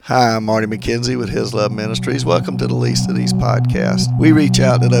Hi, I'm Marty McKenzie with His Love Ministries. Welcome to the Least of These podcasts. We reach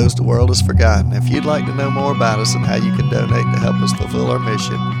out to those the world has forgotten. If you'd like to know more about us and how you can donate to help us fulfill our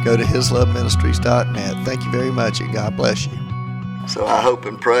mission, go to hisloveministries.net. Thank you very much, and God bless you. So I hope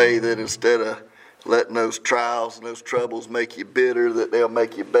and pray that instead of letting those trials and those troubles make you bitter, that they'll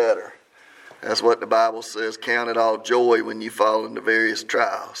make you better. That's what the Bible says, count it all joy when you fall into various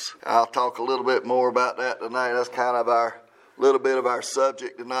trials. I'll talk a little bit more about that tonight. That's kind of our little bit of our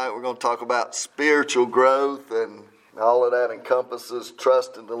subject tonight. We're going to talk about spiritual growth, and all of that encompasses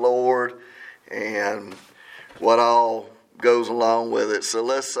trust in the Lord and what all goes along with it. So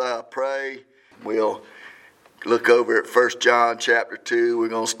let's pray. We'll look over at 1 John chapter 2. We're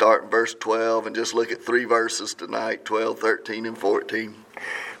going to start in verse 12 and just look at 3 verses tonight, 12, 13, and 14.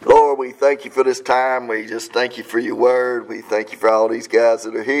 Lord, we thank you for this time. We just thank you for your word. We thank you for all these guys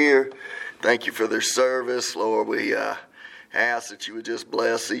that are here. Thank you for their service. Lord, we ask that you would just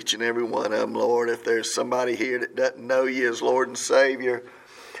bless each and every one of them, Lord. If there's somebody here that doesn't know you as Lord and Savior,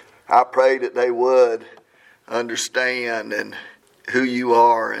 I pray that they would understand and who you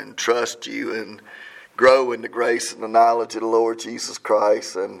are and trust you and grow in the grace and the knowledge of the Lord Jesus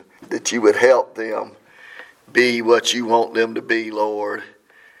Christ, and that you would help them be what you want them to be, Lord,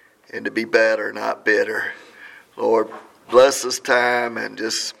 and to be better, not bitter. Lord, bless this time and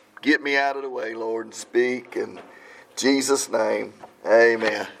just get me out of the way, Lord, and speak. In Jesus' name,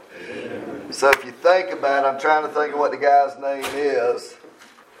 amen. So if you think about it, I'm trying to think of what the guy's name is.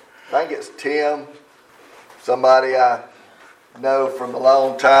 I think it's Tim. Somebody I know from a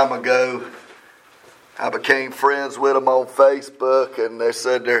long time ago. I became friends with him on Facebook, and they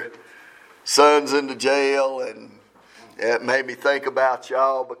said their son's in the jail, and it made me think about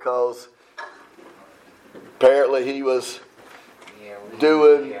y'all because apparently he was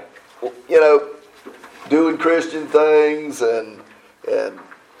doing Christian things and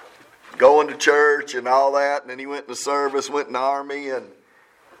going to church and all that, and then he went in the service, went in the army, and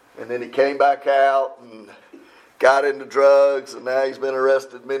then he came back out and got into drugs, and now he's been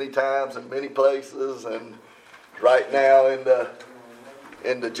arrested many times in many places, and right now in the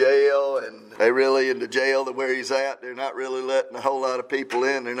jail. And they really in the jail where he's at, they're not really letting a whole lot of people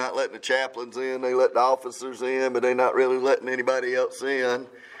in. They're not letting the chaplains in. They let the officers in, but they're not really letting anybody else in.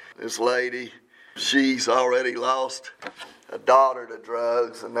 This lady, she's already lost a daughter to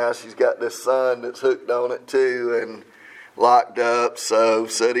drugs, and now she's got this son that's hooked on it too and locked up. So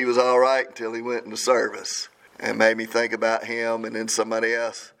said he was all right until he went into service. And made me think about him. And then somebody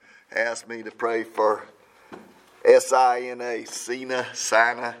else asked me to pray for Sina.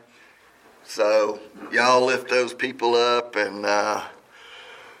 So y'all lift those people up and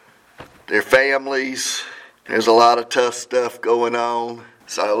their families. There's a lot of tough stuff going on.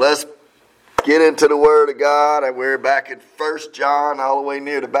 So let's get into the Word of God. And we're back in 1 John, all the way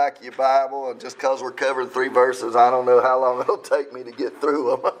near the back of your Bible. And just because we're covering 3 verses, I don't know how long it'll take me to get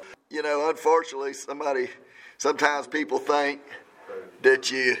through them. Unfortunately, sometimes people think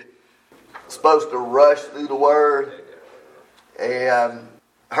that you're supposed to rush through the Word. And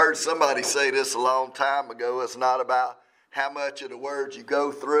I heard somebody say this a long time ago. It's not about how much of the Word you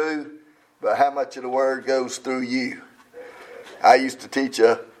go through, but how much of the Word goes through you. I used to teach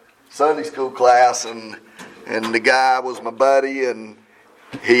a Sunday school class, and the guy was my buddy, and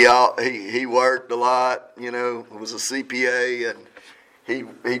he worked a lot, was a CPA, and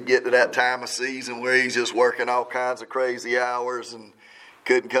he'd get to that time of season where he's just working all kinds of crazy hours and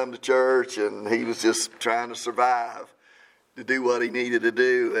couldn't come to church, and he was just trying to survive to do what he needed to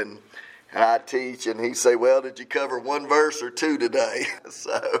do. And I'd teach, and he'd say, well, did you cover 1 verse or 2 today?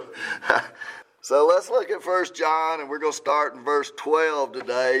 So let's look at 1 John, and we're going to start in verse 12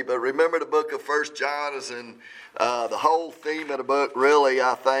 today. But remember, the book of 1 John is in, the whole theme of the book really,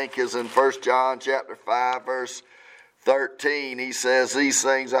 I think, is in 1 John chapter 5, verse 13. He says, these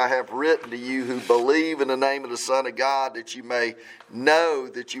things I have written to you who believe in the name of the Son of God, that you may know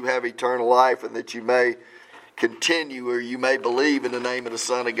that you have eternal life, and that you may continue, or you may believe in the name of the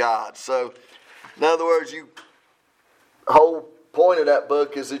Son of God. So, in other words, the whole point of that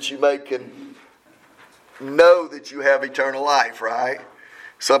book is that you can know that you have eternal life, right?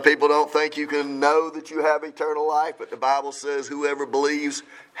 Some people don't think you can know that you have eternal life, but the Bible says whoever believes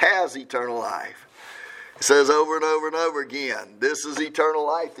has eternal life. It says over and over and over again, this is eternal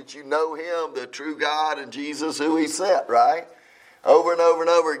life, that you know Him, the true God, and Jesus who He sent, right? Over and over and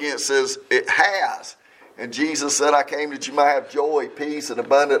over again it says it has. And Jesus said, I came that you might have joy, peace, and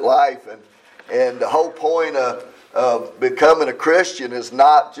abundant life. And the whole point of becoming a Christian is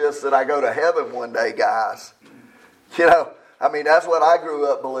not just that I go to heaven one day, guys. That's what I grew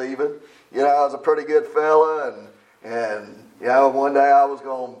up believing. I was a pretty good fella, and One day I was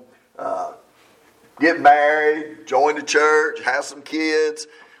going to get married, join the church, have some kids,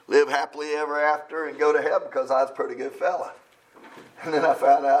 live happily ever after, and go to heaven because I was a pretty good fella. And then I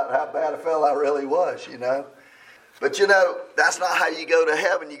found out how bad a fella I really was, But that's not how you go to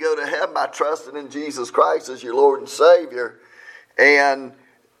heaven. You go to heaven by trusting in Jesus Christ as your Lord and Savior. And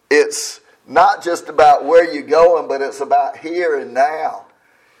it's not just about where you're going, but it's about here and now.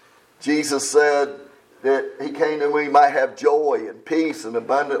 Jesus said that he came that we might have joy and peace and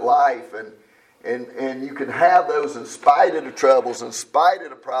abundant life. And you can have those in spite of the troubles, in spite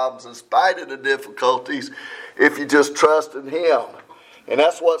of the problems, in spite of the difficulties, if you just trust in him. And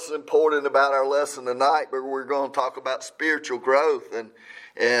that's what's important about our lesson tonight, but we're going to talk about spiritual growth.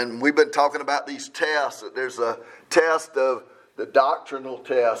 And we've been talking about these tests. There's a test of the doctrinal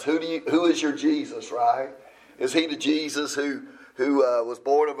test. Who is your Jesus, right? Is he the Jesus who was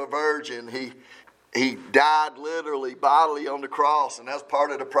born of a virgin? He died literally, bodily on the cross. And that's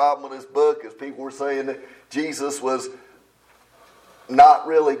part of the problem with this book, is people were saying that Jesus was not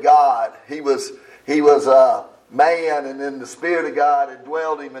really God. He was man, and then the Spirit of God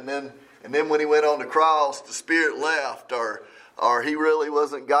indwelled him, and then when he went on the cross, the Spirit left, or he really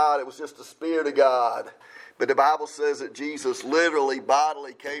wasn't God. It was just the Spirit of God. But the Bible says that Jesus literally,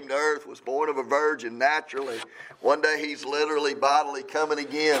 bodily came to earth, was born of a virgin naturally. One day he's literally, bodily coming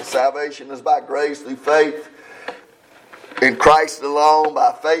again. Salvation is by grace through faith in Christ alone,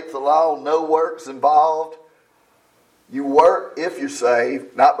 by faith alone, no works involved. You work if you're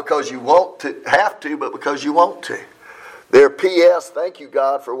saved, not because you have to, but because you want to. There, P.S., thank you,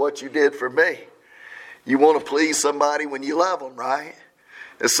 God, for what you did for me. You want to please somebody when you love them, right?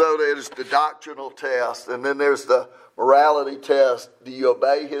 And so there's the doctrinal test, and then there's the morality test. Do you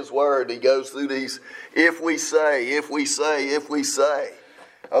obey his word? He goes through these, if we say.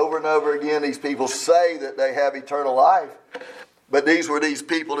 Over and over again, these people say that they have eternal life, but these were these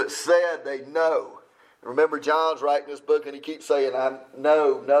people that said they know. Remember, John's writing this book, and he keeps saying,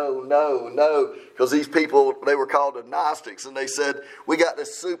 no. Because these people, they were called the Gnostics, and they said, we got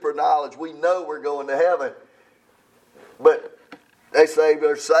this super knowledge. We know we're going to heaven. But they say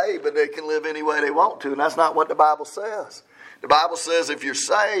they're saved, but they can live any way they want to, and that's not what the Bible says. The Bible says if you're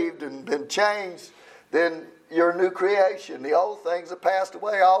saved and been changed, then you're a new creation. The old things have passed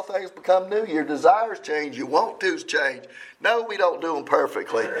away. All things become new. Your desires change. Your want-tos change. No, we don't do them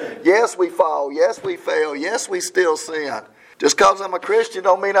perfectly. Yes, we fall. Yes, we fail. Yes, we still sin. Just because I'm a Christian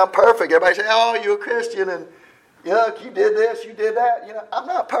don't mean I'm perfect. Everybody say, oh, you're a Christian, and you did this, you did that. I'm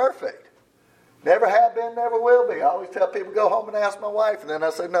not perfect. Never have been, never will be. I always tell people, go home and ask my wife. And then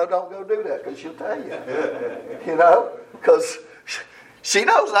I say, no, don't go do that, because she'll tell you. Because she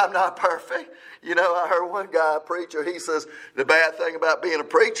knows I'm not perfect. I heard one guy, a preacher, he says, the bad thing about being a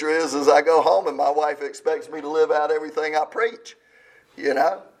preacher is I go home and my wife expects me to live out everything I preach.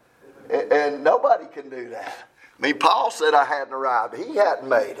 And nobody can do that. I mean, Paul said I hadn't arrived. He hadn't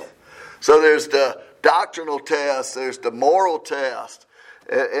made it. So there's the doctrinal test, there's the moral test,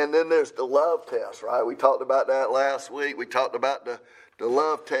 and then there's the love test, right? We talked about that last week. We talked about the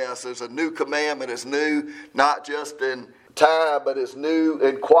love test. There's a new commandment. It's new not just in time, but it's new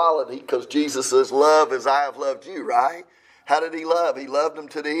in quality, because Jesus says, love as I have loved you, right? How did he love? He loved them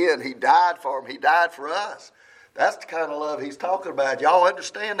to the end. He died for them. He died for us. That's the kind of love he's talking about. Y'all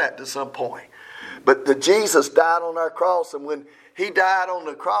understand that to some point. But the Jesus died on our cross, and when he died on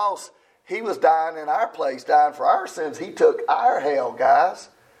the cross, he was dying in our place, dying for our sins. He took our hell, guys.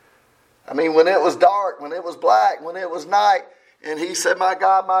 I mean, when it was dark, when it was black, when it was night, and he said, my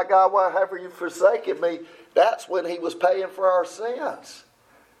God, why have you forsaken me? That's when he was paying for our sins.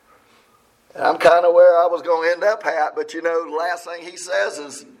 And I'm kind of where I was going to end up at, but the last thing he says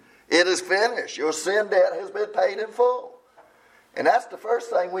is, it is finished. Your sin debt has been paid in full. And that's the first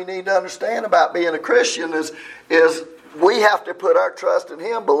thing we need to understand about being a Christian is we have to put our trust in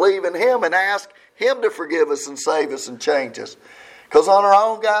him, believe in him, and ask him to forgive us and save us and change us. Because on our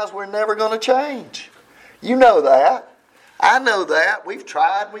own, guys, we're never going to change. You know that. I know that. We've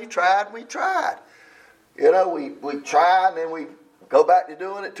tried. We try, and then we go back to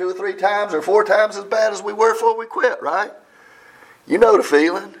doing it 2 or 3 times or 4 times as bad as we were before we quit, right? You know the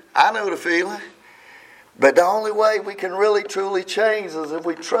feeling. I know the feeling. But the only way we can really, truly change is if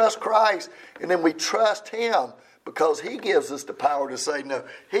we trust Christ, and then we trust him, because he gives us the power to say no.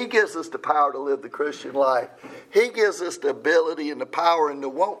 He gives us the power to live the Christian life. He gives us the ability and the power and the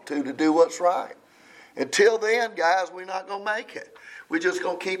want to do what's right. Until then, guys, we're not going to make it. We're just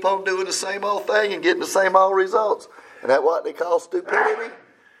going to keep on doing the same old thing and getting the same old results. And that's what they call stupidity.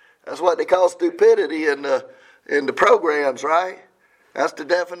 That's what they call stupidity in the programs, right? That's the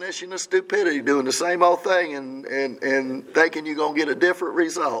definition of stupidity, doing the same old thing and thinking you're going to get a different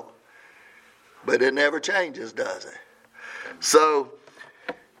result. But it never changes, does it? So,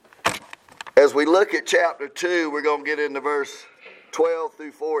 as we look at chapter 2, we're going to get into verse 12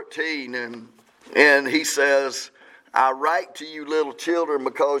 through 14. And he says, I write to you, little children,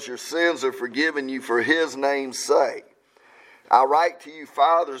 because your sins are forgiven you for his name's sake. I write to you,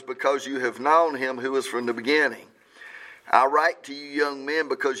 fathers, because you have known him who is from the beginning. I write to you, young men,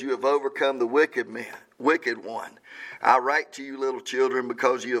 because you have overcome the wicked one. I write to you, little children,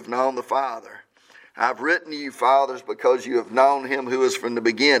 because you have known the Father. I've written to you, fathers, because you have known him who is from the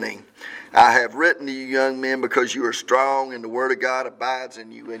beginning. I have written to you, young men, because you are strong and the word of God abides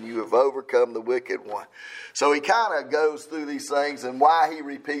in you, and you have overcome the wicked one. So he kind of goes through these things, and why he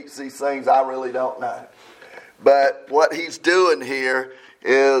repeats these things, I really don't know. But what he's doing here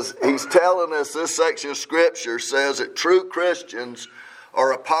is he's telling us this section of Scripture says that true Christians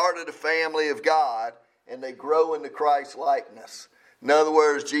are a part of the family of God and they grow into Christ's likeness. In other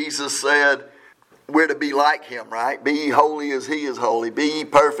words, Jesus said we're to be like him, right? Be ye holy as he is holy. Be ye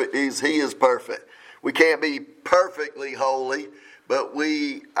perfect as he is perfect. We can't be perfectly holy, but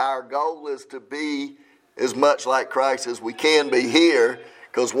our goal is to be as much like Christ as we can be here,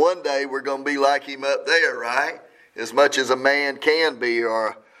 because one day we're going to be like him up there, right? As much as a man can be,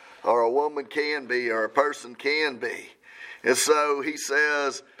 or a woman can be, or a person can be. And so he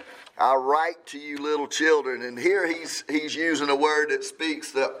says, I write to you, little children. And here he's using a word that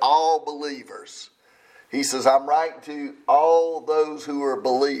speaks to all believers. He says, I'm writing to all those who are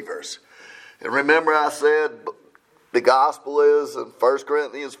believers. And remember I said the gospel is in 1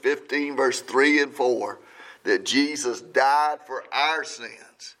 Corinthians 15, verse 3 and 4, that Jesus died for our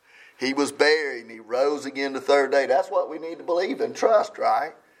sins. He was buried and he rose again the third day. That's what we need to believe and trust,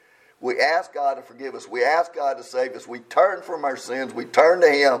 right? We ask God to forgive us. We ask God to save us. We turn from our sins. We turn to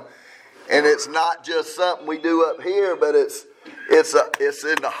him. And it's not just something we do up here, but it's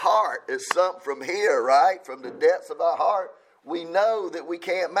in the heart. It's something from here, right? From the depths of our heart. We know that we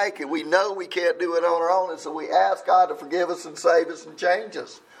can't make it. We know we can't do it on our own. And so we ask God to forgive us and save us and change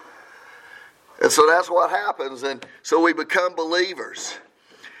us. And so that's what happens. And so we become believers.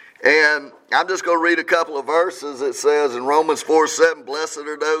 And I'm just going to read a couple of verses. It says in Romans 4:7, blessed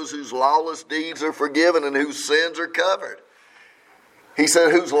are those whose lawless deeds are forgiven and whose sins are covered. He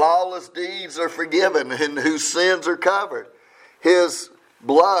said whose lawless deeds are forgiven and whose sins are covered. His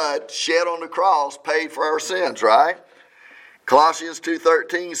blood shed on the cross paid for our sins, right? Colossians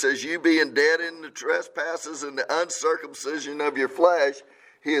 2:13 says, you being dead in the trespasses and the uncircumcision of your flesh,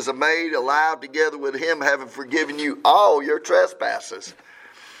 he is made alive together with him, having forgiven you all your trespasses.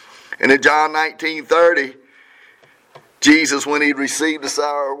 And in John 19:30, Jesus, when he received the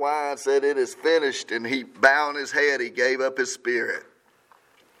sour wine, said, it is finished. And he bowed his head, he gave up his spirit.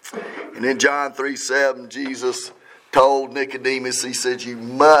 And in John 3:7, Jesus told Nicodemus, he said, you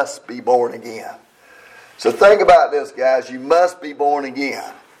must be born again. So think about this, guys. You must be born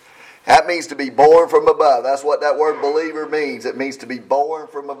again. That means to be born from above. That's what that word believer means. It means to be born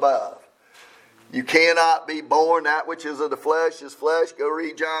from above. You cannot be born. That which is of the flesh is flesh. Go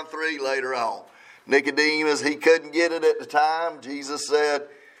read John 3 later on. Nicodemus, he couldn't get it at the time. Jesus said,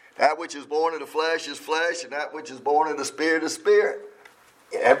 that which is born of the flesh is flesh, and that which is born of the spirit is spirit.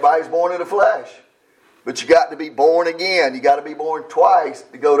 Everybody's born of the flesh. But you got to be born again. You got to be born twice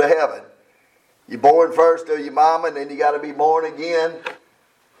to go to heaven. You're born first of your mama, and then you got to be born again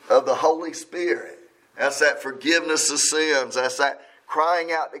of the Holy Spirit. That's that forgiveness of sins. That's that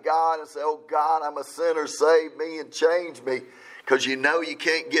crying out to God and say, oh God, I'm a sinner, save me and change me. Because you know you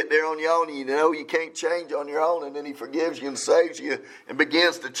can't get there on your own, and you know you can't change on your own, and then he forgives you and saves you and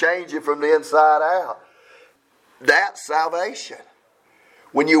begins to change you from the inside out. That's salvation.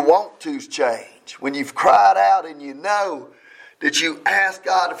 When you want to change, when you've cried out and you know that you ask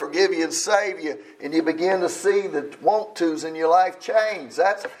God to forgive you and save you, and you begin to see the want tos in your life change.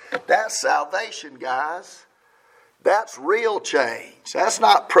 That's salvation, guys. That's real change. That's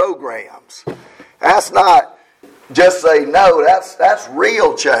not programs. That's not just say no. That's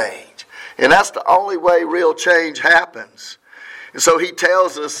real change. And that's the only way real change happens. And so he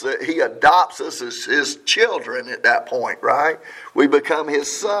tells us that he adopts us as his children at that point, right? We become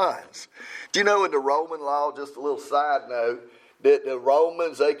his sons. Do you know in the Roman law, just a little side note, that the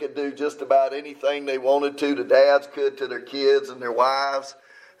Romans, they could do just about anything they wanted to. The dads could to their kids and their wives.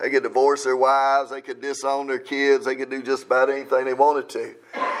 They could divorce their wives. They could disown their kids. They could do just about anything they wanted to.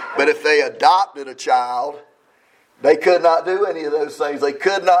 But if they adopted a child, they could not do any of those things. They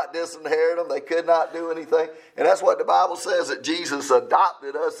could not disinherit them. They could not do anything. And that's what the Bible says, that Jesus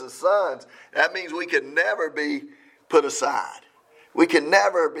adopted us as sons. That means we can never be put aside. We can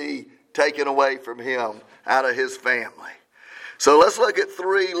never be taken away from him out of his family. So let's look at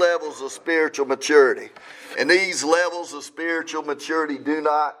 3 levels of spiritual maturity. And these levels of spiritual maturity do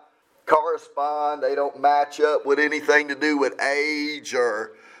not correspond. They don't match up with anything to do with age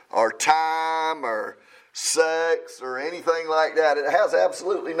or time or sex or anything like that. It has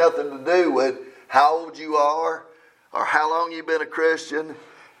absolutely nothing to do with how old you are or how long you've been a Christian.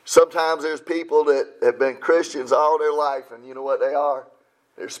 Sometimes there's people that have been Christians all their life, and you know what they are?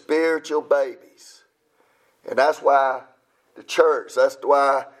 They're spiritual babies. And that's why the church, that's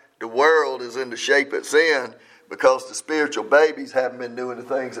why the world is in the shape it's in, because the spiritual babies haven't been doing the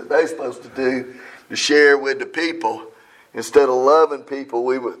things that they're supposed to do to share with the people. Instead of loving people,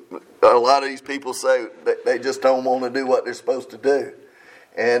 a lot of these people say that they just don't want to do what they're supposed to do.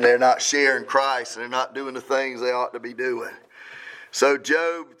 And they're not sharing Christ, and they're not doing the things they ought to be doing. So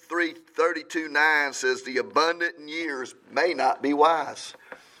Job 32:9 says, the abundant in years may not be wise.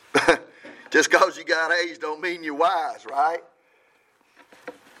 Just because you got age don't mean you're wise, right?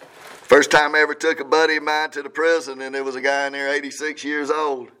 First time I ever took a buddy of mine to the prison, and there was a guy in there 86 years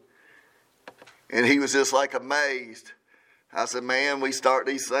old. And he was just like amazed. I said, man, we start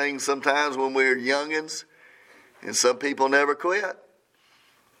these things sometimes when we're youngins, and some people never quit.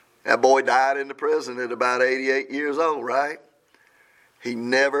 That boy died in the prison at about 88 years old, right? He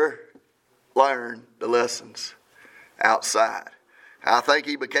never learned the lessons outside. I think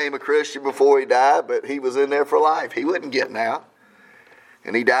he became a Christian before he died, but he was in there for life. He wasn't getting out.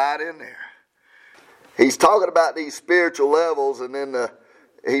 And he died in there. He's talking about these spiritual levels, and then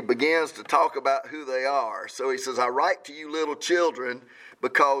he begins to talk about who they are. So he says, I write to you little children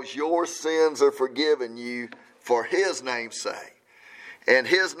because your sins are forgiven you for his name's sake. And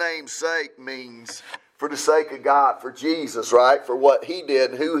his name's sake means for the sake of God, for Jesus, right? For what he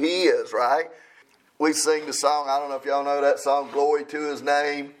did and who he is, right? We sing the song, I don't know if y'all know that song, Glory to His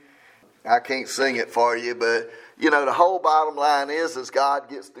Name. I can't sing it for you, but you know, the whole bottom line is God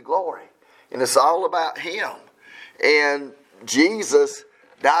gets the glory. And it's all about him. And Jesus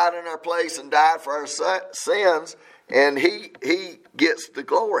died in our place and died for our sins, and he gets the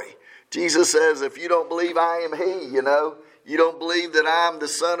glory. Jesus says, if you don't believe I am he, you don't believe that I'm the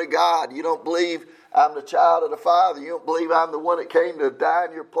Son of God, you don't believe I'm the child of the Father, you don't believe I'm the one that came to die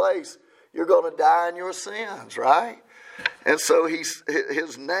in your place, you're going to die in your sins, right? And so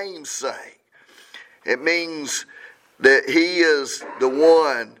his name's sake. It means that he is the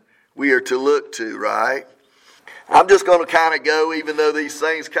one we are to look to, right? I'm just going to kind of go, even though these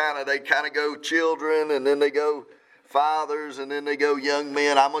things they go children, and then they go fathers, and then they go young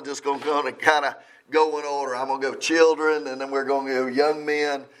men. I'm just going to kind of go in order. I'm going to go children, and then we're going to go young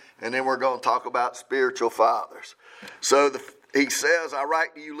men, and then we're going to talk about spiritual fathers. So he says, I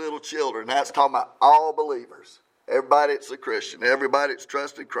write to you little children. That's talking about all believers. Everybody that's a Christian. Everybody that's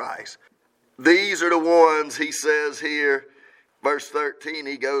trusted Christ. These are the ones, he says here, verse 13,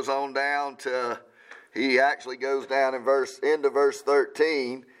 he goes on down to, he actually goes down into verse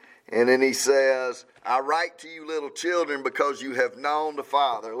 13, and then he says, I write to you little children because you have known the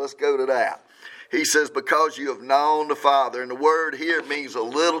Father. Let's go to that. He says, because you have known the Father. And the word here means a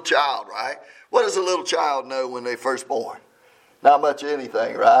little child, right? What does a little child know when they're first born? Not much of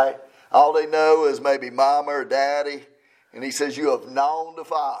anything, right? All they know is maybe mama or daddy. And he says, you have known the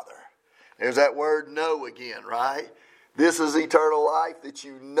Father. There's that word know again, right? This is eternal life, that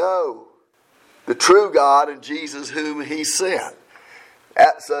you know the true God and Jesus whom he sent.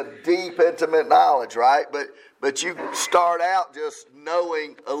 That's a deep, intimate knowledge, right? But you start out just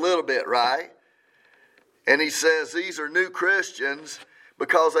knowing a little bit, right? And he says these are new Christians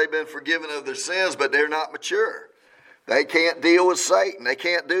because they've been forgiven of their sins, but they're not mature. They can't deal with Satan. They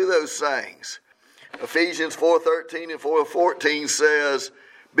can't do those things. Ephesians 4:13 and 4:14 says,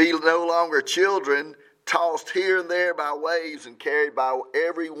 be no longer children, tossed here and there by waves and carried by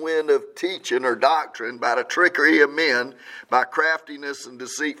every wind of teaching or doctrine, by the trickery of men, by craftiness and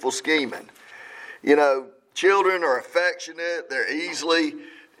deceitful scheming. Children are affectionate. They're easily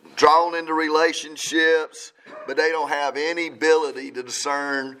drawn into relationships, but they don't have any ability to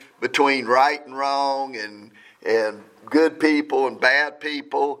discern between right and wrong and good people and bad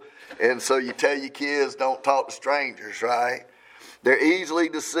people. And so you tell your kids, don't talk to strangers, right? They're easily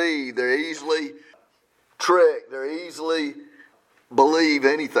deceived. They're easily tricked. They're easily believe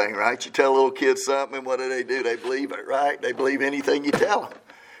anything, right? You tell little kids something, and what do? They believe it, right? They believe anything you tell them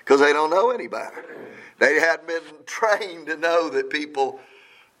because they don't know any better. They hadn't been trained to know that people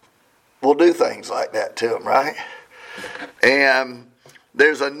will do things like that to them, right? And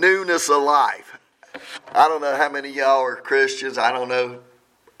there's a newness of life. I don't know how many of y'all are Christians. I don't know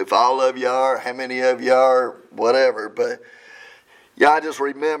if all of you are, how many of you are, whatever, but Yeah, I just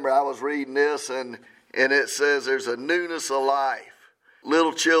remember I was reading this and it says there's a newness of life.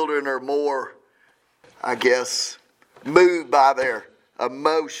 Little children are more, I guess, moved by their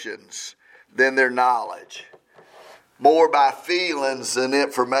emotions than their knowledge. More by feelings than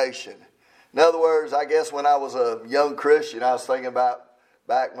information. In other words, I guess when I was a young Christian, I was thinking about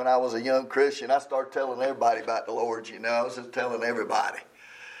back when I was a young Christian, I started telling everybody about the Lord, I was just telling everybody.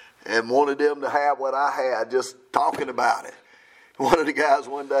 And wanted them to have what I had, just talking about it. One of the guys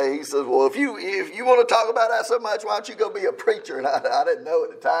one day, he says, well, if you want to talk about that so much, why don't you go be a preacher? And I didn't know at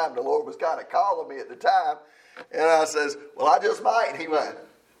the time. The Lord was kind of calling me at the time. And I says, well, I just might. And he went,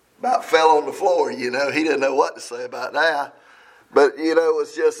 about fell on the floor, He didn't know what to say about that. But,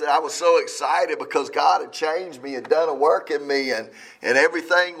 it's just, I was so excited because God had changed me and done a work in me and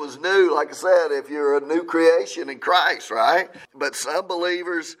everything was new. Like I said, if you're a new creation in Christ, right? But some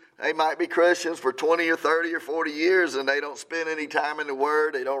believers, they might be Christians for 20 or 30 or 40 years and they don't spend any time in the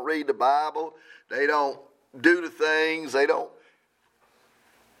Word. They don't read the Bible. They don't do the things. They don't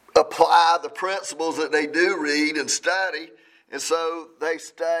apply the principles that they do read and study. And so they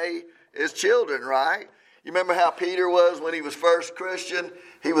stay as children, right? You remember how Peter was when he was first Christian?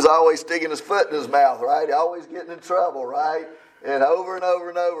 He was always sticking his foot in his mouth, right? Always getting in trouble, right? And over,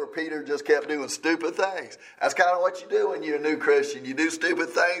 Peter just kept doing stupid things. That's kind of what you do when you're a new Christian. You do stupid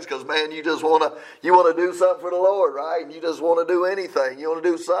things because, man, you want to do something for the Lord, right? And you just want to do anything. You want to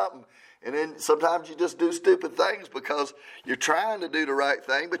do something. And then sometimes you just do stupid things because you're trying to do the right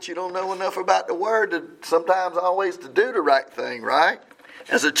thing, but you don't know enough about the Word to sometimes always to do the right thing, right?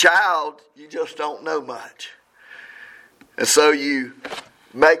 As a child, you just don't know much. And so you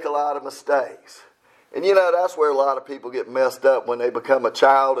make a lot of mistakes. And that's where a lot of people get messed up when they become a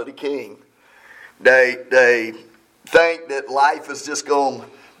child of the King. They think that life is just going,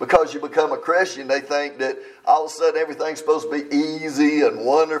 because you become a Christian, they think that all of a sudden everything's supposed to be easy and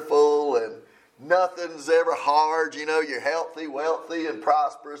wonderful and nothing's ever hard. You're healthy, wealthy, and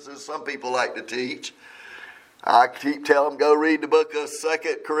prosperous, as some people like to teach. I keep telling them, go read the book of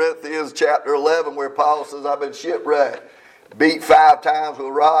 2 Corinthians chapter 11 where Paul says, I've been shipwrecked, beat 5 times with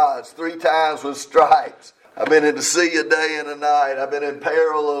rods, 3 times with stripes. I've been in the sea a day and a night. I've been in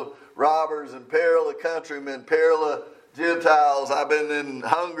peril of robbers and peril of countrymen, peril of Gentiles. I've been in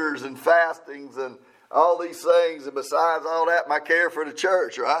hungers and fastings and all these things. And besides all that, my care for the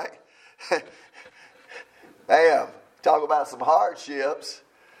church, right? Damn, talk about some hardships.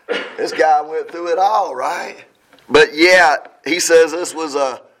 This guy went through it all, right? But yet, he says this was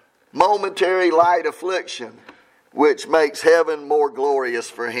a momentary light affliction, which makes heaven more glorious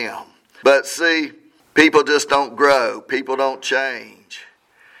for him. But see, people just don't grow. People don't change.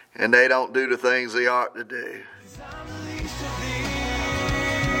 And they don't do the things they ought to do.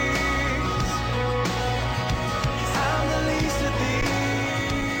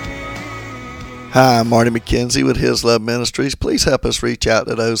 Hi, I'm Marty McKenzie with His Love Ministries. Please help us reach out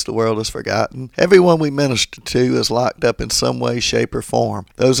to those the world has forgotten. Everyone we minister to is locked up in some way, shape, or form.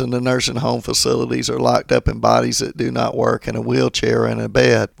 Those in the nursing home facilities are locked up in bodies that do not work, in a wheelchair or in a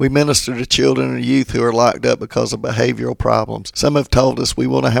bed. We minister to children and youth who are locked up because of behavioral problems. Some have told us we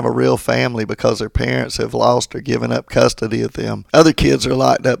want to have a real family because their parents have lost or given up custody of them. Other kids are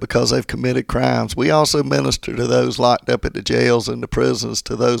locked up because they've committed crimes. We also minister to those locked up at the jails and the prisons,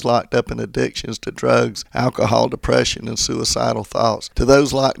 to those locked up in addictions to drugs, alcohol, depression, and suicidal thoughts, to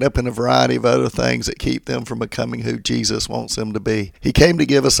those locked up in a variety of other things that keep them from becoming who Jesus wants them to be. He came to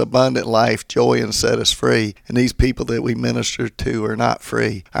give us abundant life, joy, and set us free, and these people that we minister to are not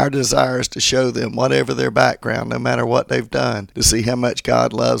free. Our desire is to show them, whatever their background, no matter what they've done, to see how much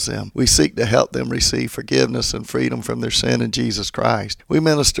God loves them. We seek to help them receive forgiveness and freedom from their sin in Jesus Christ. We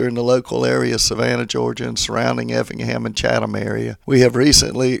minister in the local area of Savannah, Georgia, and surrounding Effingham and Chatham area. We have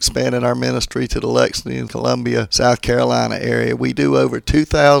recently expanded our ministry to the Lexington, Columbia, South Carolina area. We do over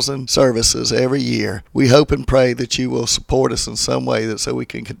 2,000 services every year. We hope and pray that you will support us in some way so we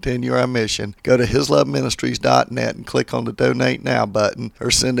can continue our mission. Go to hisloveministries.net and click on the Donate Now button,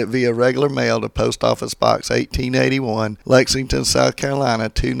 or send it via regular mail to Post Office Box 1881, Lexington, South Carolina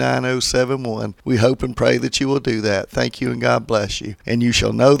 29071. We hope and pray that you will do that. Thank you and God bless you. And you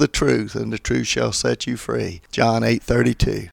shall know the truth, and the truth shall set you free. John 8:32.